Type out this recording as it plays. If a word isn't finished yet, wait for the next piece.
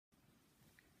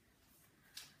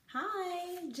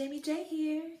Jammie J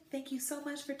here. Thank you so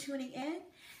much for tuning in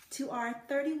to our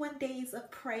 31 days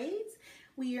of praise.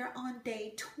 We are on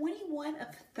day 21 of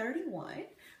 31,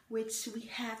 which we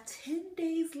have 10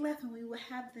 days left and we will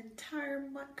have the entire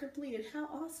month completed. How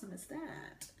awesome is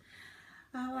that?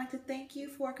 I'd like to thank you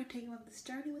for continuing this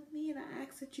journey with me, and I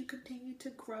ask that you continue to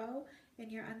grow in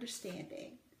your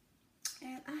understanding.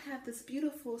 And I have this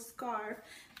beautiful scarf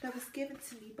that was given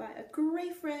to me by a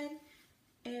great friend,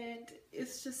 and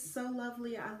it's just so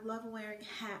lovely. I love wearing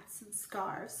hats and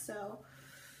scarves, so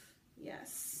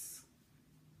yes.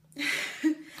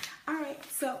 All right,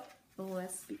 so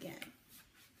let's begin.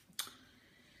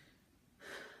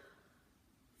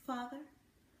 Father,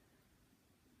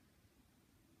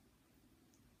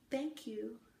 thank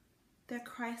you that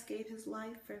Christ gave his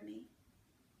life for me.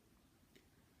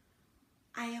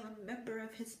 I am a member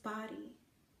of his body.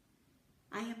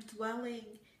 I am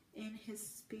dwelling in his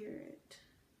spirit.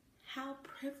 How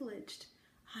privileged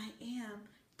I am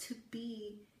to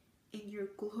be in your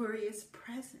glorious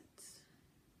presence.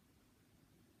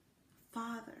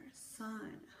 Father,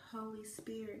 Son, Holy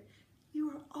Spirit, you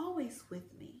are always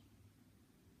with me.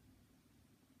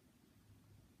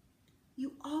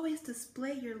 You always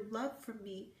display your love for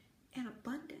me in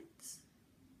abundance.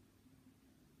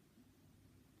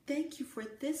 Thank you for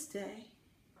this day.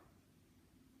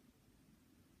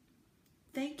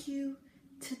 Thank you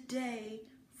today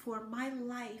for my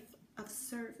life of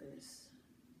service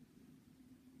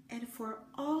and for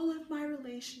all of my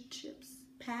relationships,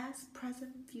 past,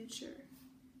 present, and future.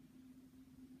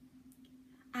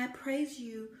 I praise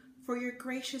you for your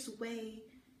gracious way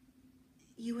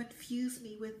you infuse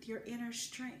me with your inner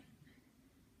strength.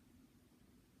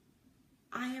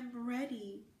 I am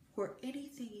ready for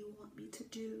anything you want me to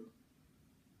do.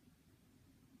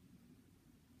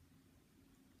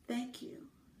 Thank you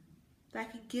that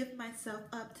I can give myself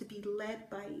up to be led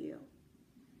by you,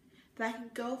 that I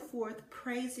can go forth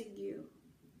praising you.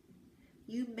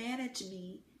 You manage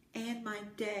me and my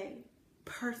day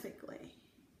perfectly,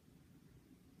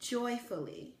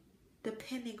 joyfully,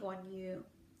 depending on you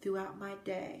throughout my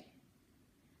day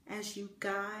as you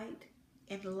guide,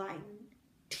 enlighten,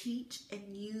 teach,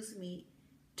 and use me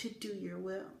to do your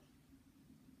will.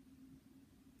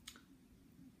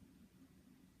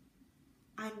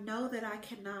 I know that I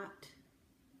cannot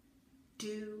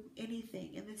do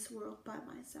anything in this world by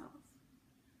myself.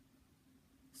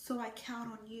 So I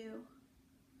count on you,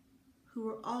 who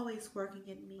are always working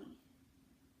in me.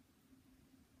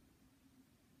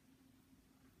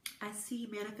 I see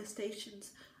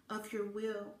manifestations of your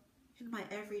will in my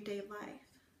everyday life,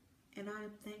 and I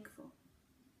am thankful.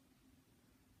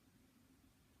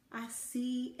 I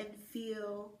see and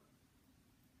feel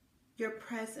your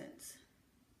presence,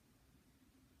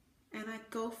 and I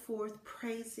go forth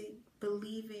praising,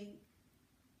 believing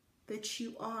that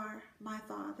you are my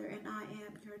Father and I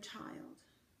am your child.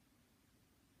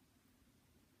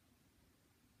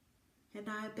 And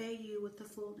I obey you with the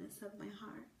fullness of my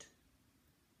heart.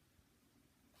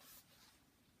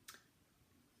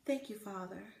 Thank you,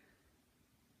 Father,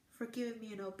 for giving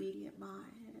me an obedient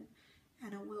mind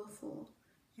and a willful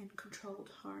and controlled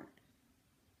heart,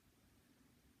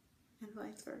 and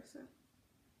vice versa.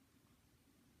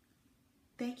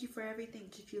 Thank you for everything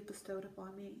that you have bestowed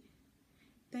upon me.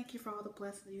 Thank you for all the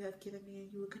blessings you have given me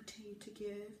and you will continue to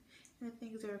give, and the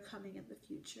things that are coming in the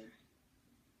future.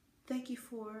 Thank you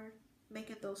for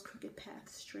making those crooked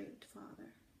paths straight,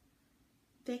 Father.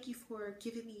 Thank you for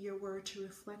giving me your word to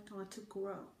reflect on, to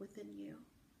grow within you.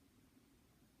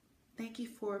 Thank you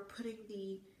for putting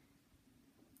the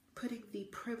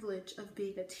privilege of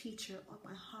being a teacher on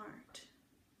my heart.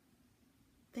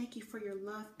 Thank you for your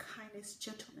love, kindness,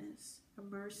 gentleness,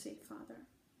 and mercy, Father.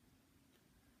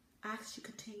 I ask you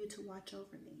continue to watch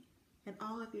over me and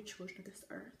all of your children of this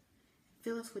earth.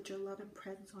 Fill us with your love and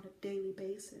presence on a daily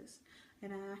basis.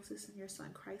 And I ask this in your Son,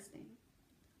 Christ's name.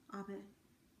 Amen.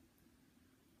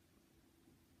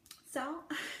 So,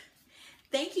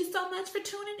 thank you so much for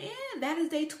tuning in. That is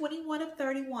day 21 of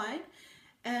 31.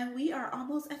 And we are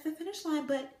almost at the finish line.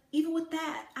 But even with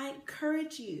that, I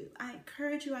encourage you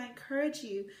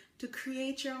to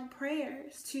create your own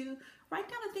prayers, to write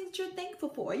down the things that you're thankful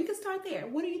for. You can start there.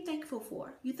 What are you thankful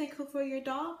for? You thankful for your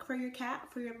dog, for your cat,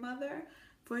 for your mother,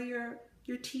 for your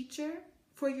teacher,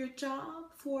 for your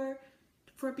job, for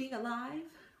being alive?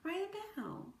 Write it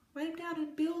down. Write it down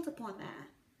and build upon that.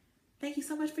 Thank you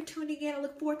so much for tuning in. I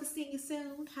look forward to seeing you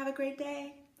soon. Have a great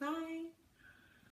day. Bye.